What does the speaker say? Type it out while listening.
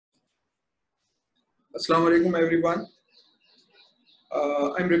Assalamu alaikum everyone.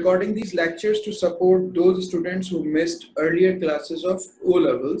 I'm recording these lectures to support those students who missed earlier classes of O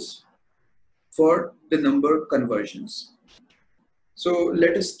levels for the number conversions. So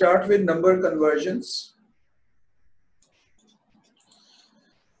let us start with number conversions.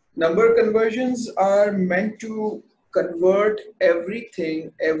 Number conversions are meant to convert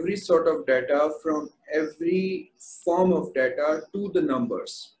everything, every sort of data from every form of data to the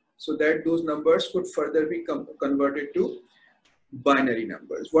numbers, so that those numbers could further be converted to binary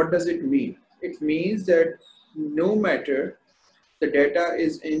numbers. What does it mean? It means that no matter the data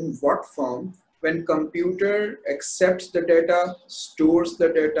is in what form, when computer accepts the data, stores the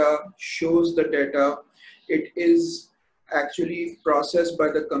data, shows the data, it is actually processed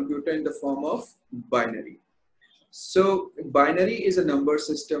by the computer in the form of binary. So binary is a number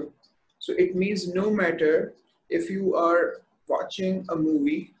system. So it means no matter if you are watching a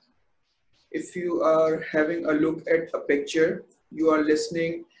movie, if you are having a look at a picture, you are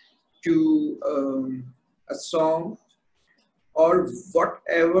listening to a song, or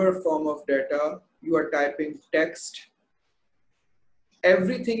whatever form of data, you are typing text,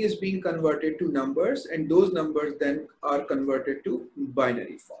 everything is being converted to numbers, and those numbers then are converted to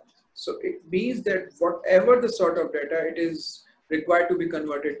binary form. So it means that whatever the sort of data, it is required to be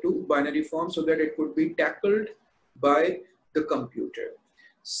converted to binary form so that it could be tackled by the computer.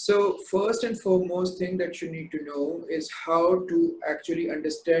 So first and foremost thing that you need to know is how to actually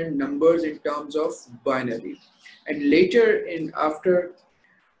understand numbers in terms of binary. And later after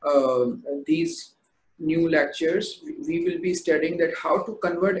these new lectures, we will be studying that how to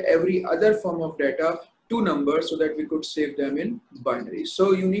convert every other form of data to numbers so that we could save them in binary.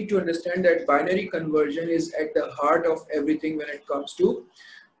 So you need to understand that binary conversion is at the heart of everything when it comes to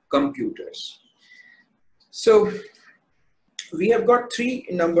computers. So we have got three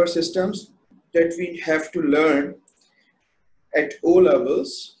number systems that we have to learn at O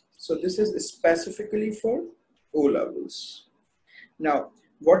levels. So this is specifically for O levels. Now,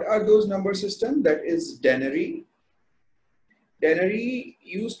 what are those number systems? That is denary. Denary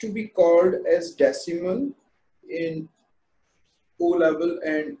used to be called as decimal in O level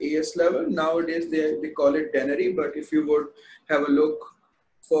and AS level. Nowadays they call it denary, but if you would have a look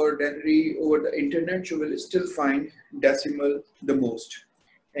for denary over the internet, you will still find decimal the most.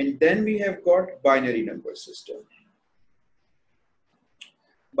 And then we have got binary number system.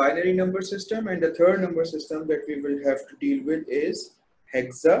 Binary number system, and the third number system that we will have to deal with is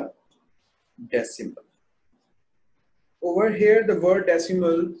Hexa Decimal. Over here, the word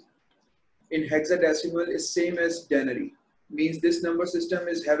decimal in Hexa Decimal is same as denary. Means this number system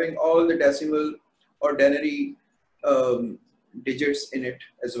is having all the decimal or denary digits in it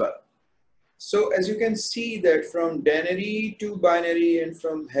as well. So as you can see that from denary to binary and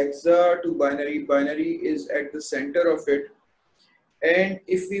from hexa to binary, binary is at the center of it. And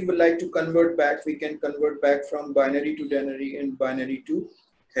if we would like to convert back, we can convert back from binary to denary and binary to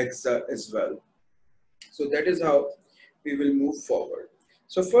hexa as well. So that is how we will move forward.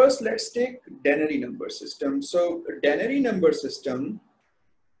 So first, let's take denary number system. So denary number system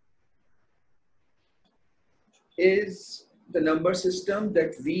is the number system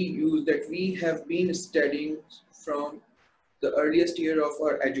that we use, that we have been studying from the earliest year of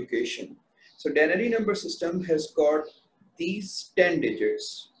our education. So denary number system has got these 10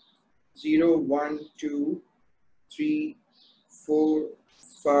 digits: 0, 1, 2, 3, 4,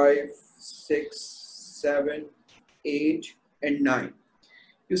 5, 6, 7, 8, and 9.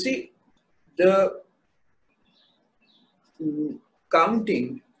 You see, the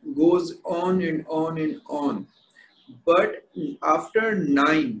counting goes on and on and on. But after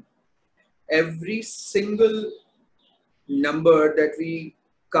 9, every single number that we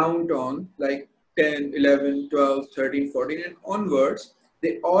count on, like 10, 11, 12, 13, 14, and onwards,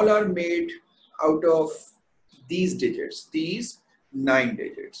 they all are made out of these digits, these 9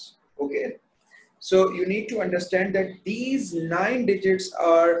 digits. Okay. So you need to understand that these 9 digits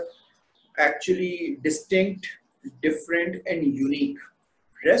are actually distinct, different, and unique.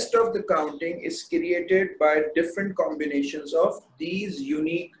 Rest of the counting is created by different combinations of these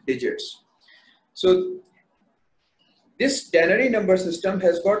unique digits. So this denary number system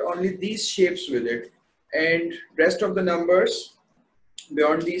has got only these shapes with it, and rest of the numbers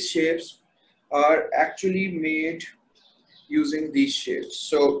beyond these shapes are actually made using these shapes.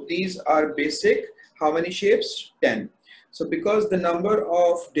 So these are basic. How many shapes? 10. So because the number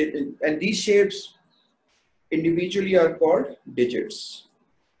of, and these shapes individually are called digits.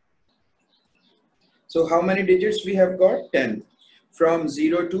 So how many digits we have got? 10, from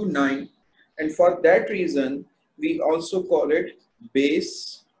 0 to 9. And for that reason, we also call it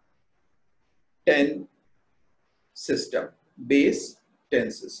base 10 system, base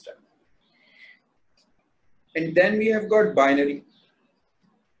 10 system. And then we have got binary.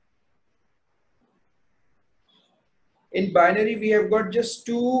 In binary, we have got just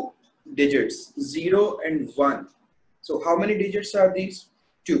two digits, 0 and 1. So how many digits are these?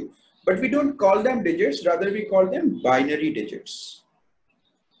 2. But we don't call them digits, rather we call them binary digits.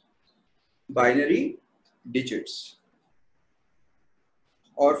 Binary digits.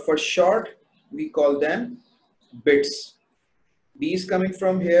 Or for short, we call them bits. B is coming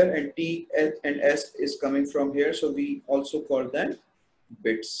from here and T and S is coming from here. So we also call them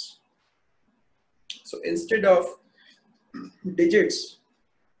bits. So instead of digits,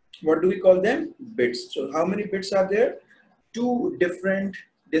 what do we call them? Bits. So how many bits are there? Two different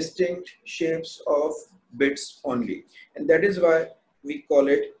distinct shapes of bits only. And that is why we call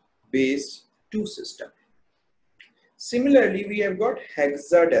it base 2 system. Similarly, we have got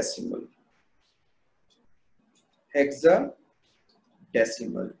hexadecimal. Hexadecimal.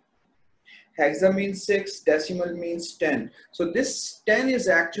 Hexa means 6, decimal means 10. So this 10 is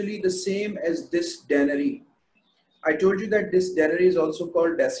actually the same as this denary. I told you that this denary is also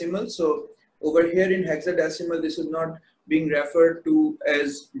called decimal. So over here in hexadecimal, this is not being referred to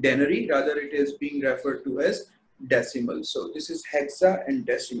as denary, rather it is being referred to as decimal. So this is hexa and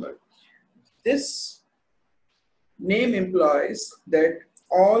decimal. This name implies that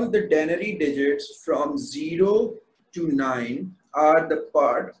all the denary digits from 0 to 9 are the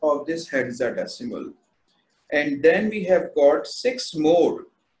part of this hexadecimal. And then we have got 6 more.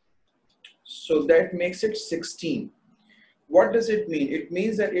 So that makes it 16. What does it mean? It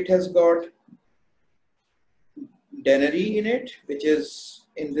means that it has got denary in it, which is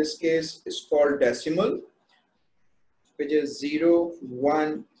in this case is called decimal, which is 0,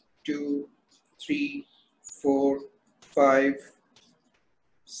 1, 2, 3, 4, 5,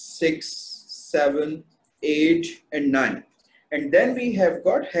 6, 7, 8, and 9. And then we have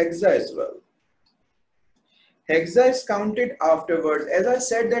got hexa as well. Hexa is counted afterwards. As I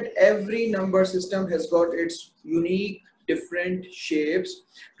said that every number system has got its unique different shapes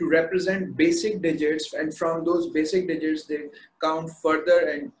to represent basic digits, and from those basic digits they count further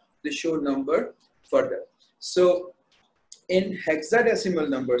and they show number further. So in hexadecimal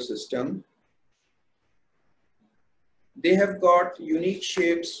number system, they have got unique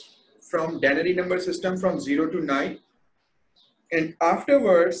shapes from denary number system from 0 to 9. And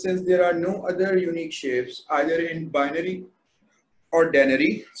afterwards, since there are no other unique shapes, either in binary or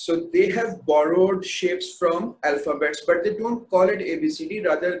denary, so they have borrowed shapes from alphabets, but they don't call it ABCD,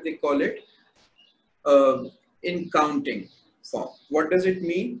 rather they call it in counting form. What does it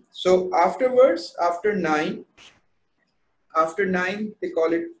mean? So afterwards, after 9, they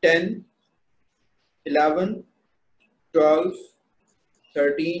call it 10, 11, 12,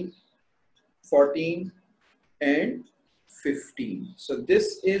 13, 14, and 15. So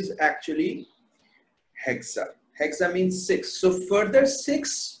this is actually hexa. Hexa means 6. So further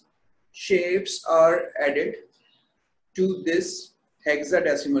 6 shapes are added to this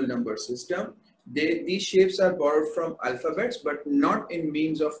hexadecimal number system. These shapes are borrowed from alphabets, but not in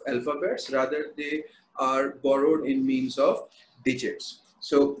means of alphabets. Rather, they are borrowed in means of digits.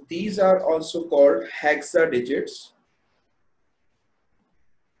 So these are also called hexa digits.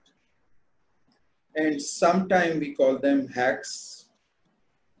 And sometimes we call them hex.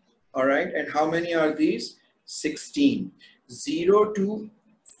 All right. And how many are these? 16. 0 to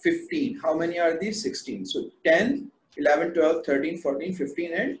 15. How many are these? 16. So 10, 11, 12, 13, 14,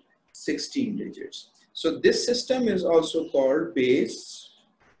 15, and 16 digits. So this system is also called base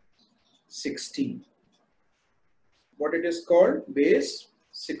 16. What it is called? Base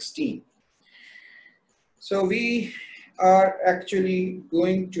 16. So we are actually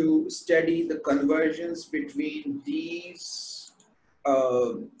going to study the conversions between these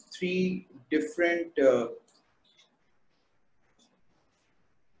three different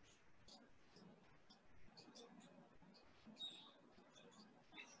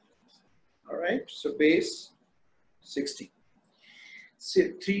all right, so base 16. So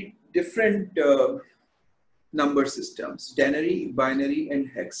three different number systems: denary, binary, and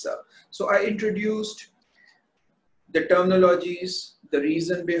hexa. So I introduced the terminologies, the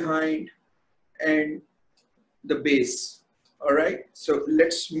reason behind, and the base. All right, so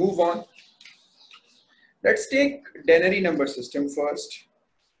let's move on. Let's take denary number system first,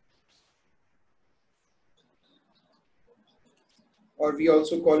 or we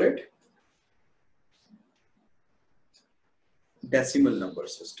also call it decimal number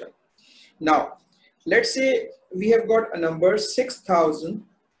system. Now, let's say we have got a number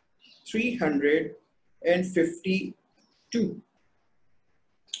 6,352.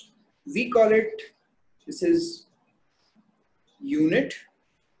 We call it, this is unit,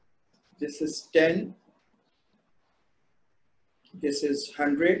 this is 10, this is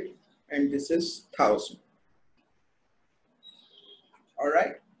 100, and this is 1000. All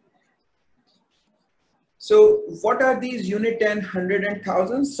right. So what are these unit, 10, 100, and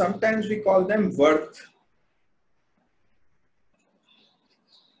 1000? Sometimes we call them worth,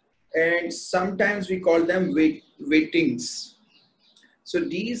 and sometimes we call them weightings. So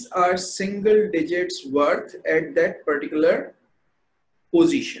these are single digits worth at that particular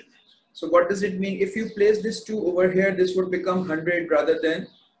position. So what does it mean? If you place this 2 over here, this would become 100 rather than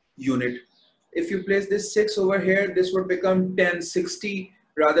unit. If you place this 6 over here, this would become 1060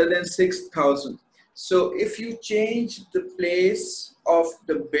 rather than 6000. So if you change the place of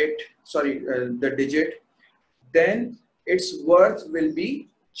the bit, the digit, then its worth will be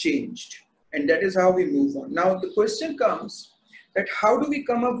changed. And that is how we move on. Now the question comes that how do we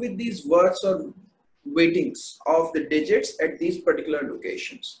come up with these worths or weightings of the digits at these particular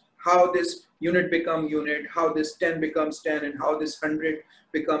locations? How this unit become unit, how this 10 becomes 10, and how this 100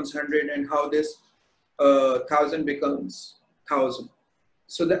 becomes 100, and how this 1000 becomes 1000.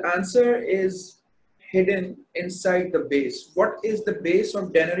 So the answer is hidden inside the base. What is the base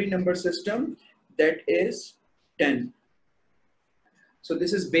of denary number system? That is 10. So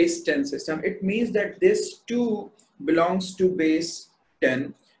this is base 10 system. It means that this 2 belongs to base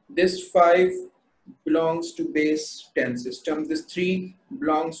 10. This 5 belongs to base 10 system. This 3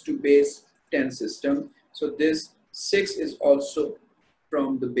 belongs to base 10 system. So this 6 is also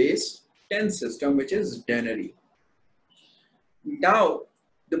from the base 10 system, which is denary. Now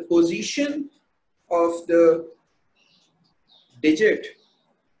the position of the digit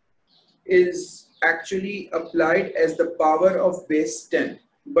is actually applied as the power of base 10.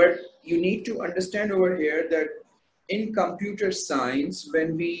 But you need to understand over here that in computer science,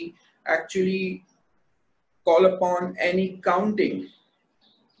 when we actually call upon any counting,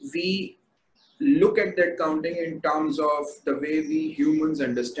 we look at that counting in terms of the way we humans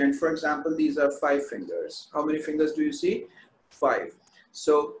understand. For example, these are 5 fingers. How many fingers do you see? 5.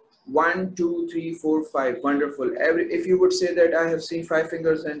 So 1, 2, 3, 4, 5. Wonderful. If you would say that I have seen 5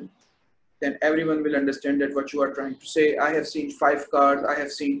 fingers, and then everyone will understand that what you are trying to say. I have seen 5 cars, I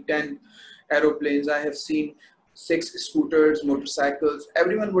have seen 10 aeroplanes, I have seen 6 scooters, motorcycles.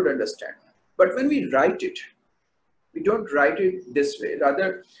 Everyone would understand. But when we write it, we don't write it this way.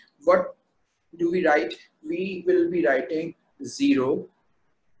 Rather, what do we write? We will be writing 0,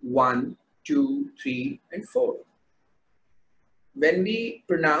 1, 2, 3, and 4. When we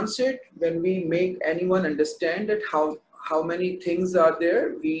pronounce it, when we make anyone understand that how many things are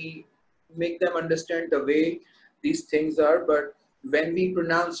there, we make them understand the way these things are. But when we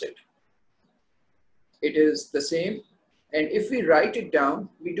pronounce it, it is the same. And if we write it down,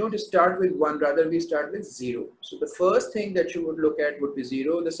 we don't start with 1, rather we start with 0. So the first thing that you would look at would be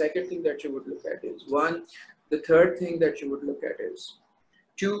 0. The second thing that you would look at is 1. The third thing that you would look at is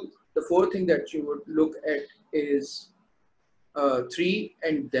 2. The fourth thing that you would look at is 3.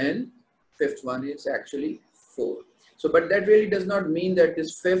 And then fifth one is actually 4. So, but that really does not mean that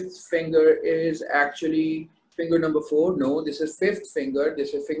this fifth finger is actually finger number 4. No, this is fifth finger.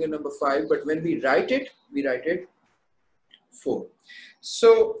 This is finger number 5. But when we write it 4.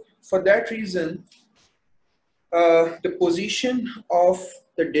 So for that reason, the position of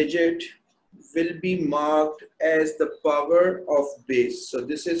the digit will be marked as the power of base. So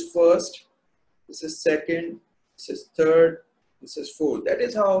this is first, this is second, this is third, this is fourth. That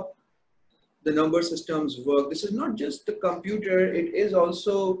is how the number systems work. This is not just the computer, it is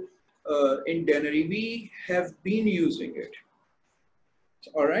also in denary. We have been using it.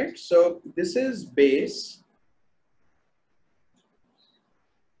 All right, so this is base.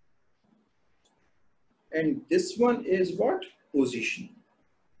 And this one is what? Position.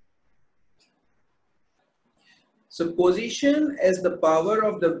 So position as the power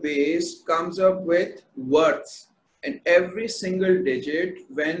of the base comes up with worths. And every single digit,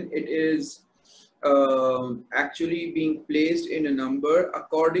 when it is actually being placed in a number,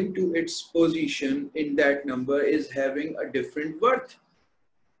 according to its position in that number, is having a different worth.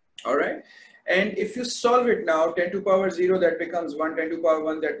 All right. And if you solve it now, 10 to power 0, that becomes 1, 10 to power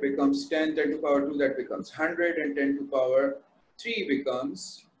 1, that becomes 10, 10 to power 2, that becomes 100, and 10 to power 3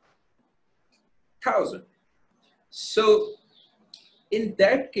 becomes 1000. So in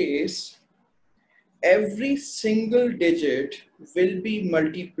that case, every single digit will be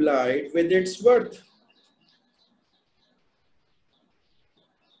multiplied with its worth.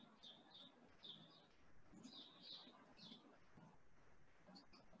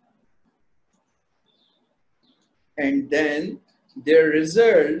 And then their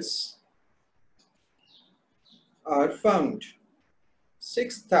results are found.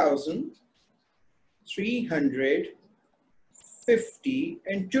 6,350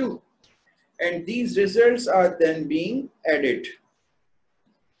 and 2. And these results are then being added.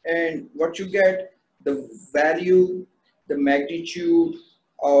 And what you get, the value, the magnitude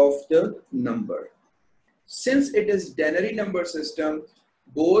of the number. Since it is denary number system,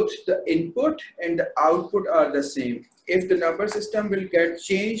 both the input and the output are the same. If the number system will get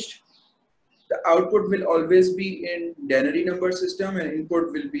changed, the output will always be in denary number system and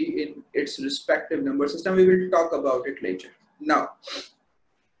input will be in its respective number system. We will talk about it later. Now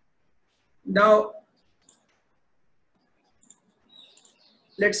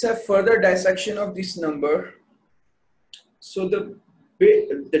let's have further dissection of this number. So the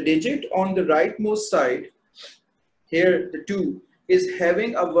digit on the rightmost side, here the 2, is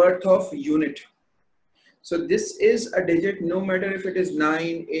having a worth of unit. So this is a digit, no matter if it is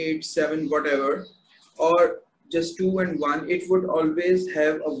 9, 8, 7, whatever, or just 2 and 1, it would always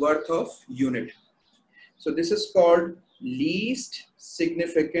have a worth of unit. So this is called least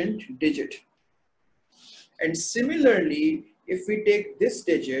significant digit. And similarly, if we take this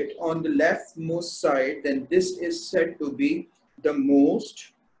digit on the leftmost side, then this is said to be the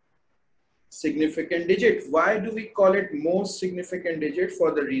most significant digit. Why do we call it most significant digit?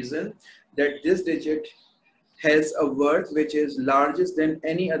 For the reason that this digit has a worth which is largest than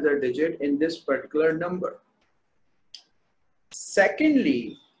any other digit in this particular number.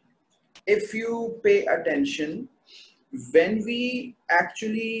 Secondly, if you pay attention, when we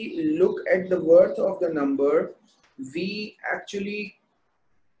actually look at the worth of the number, we actually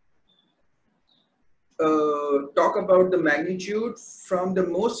talk about the magnitude from the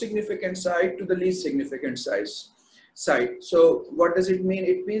most significant side to the least significant side. So what does it mean?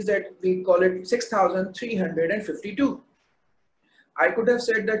 It means that we call it 6,352. I could have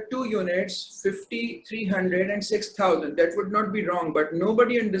said that 2 units, 50, 300 and 6,000. That would not be wrong, but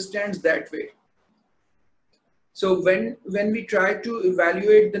nobody understands that way. So when we try to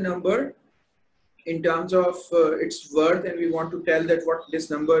evaluate the number in terms of its worth, and we want to tell that what this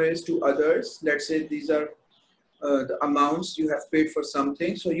number is to others, let's say these are the amounts you have paid for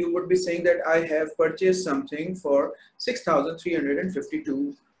something. So you would be saying that I have purchased something for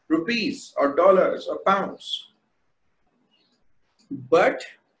 6,352 rupees or dollars or pounds. But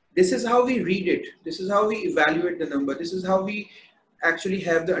this is how we read it. This is how we evaluate the number. This is how we actually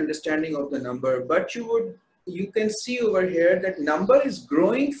have the understanding of the number. But you can see over here that number is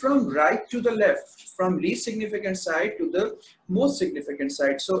growing from right to the left, from least significant side to the most significant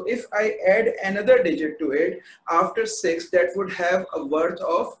side. So if I add another digit to it after 6, that would have a worth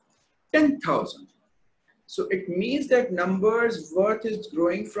of 10,000. So it means that number's worth is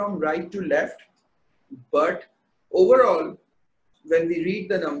growing from right to left, but overall, when we read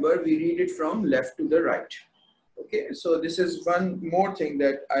the number, we read it from left to the right. Okay, so this is one more thing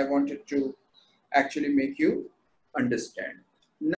that I wanted to actually make you understand.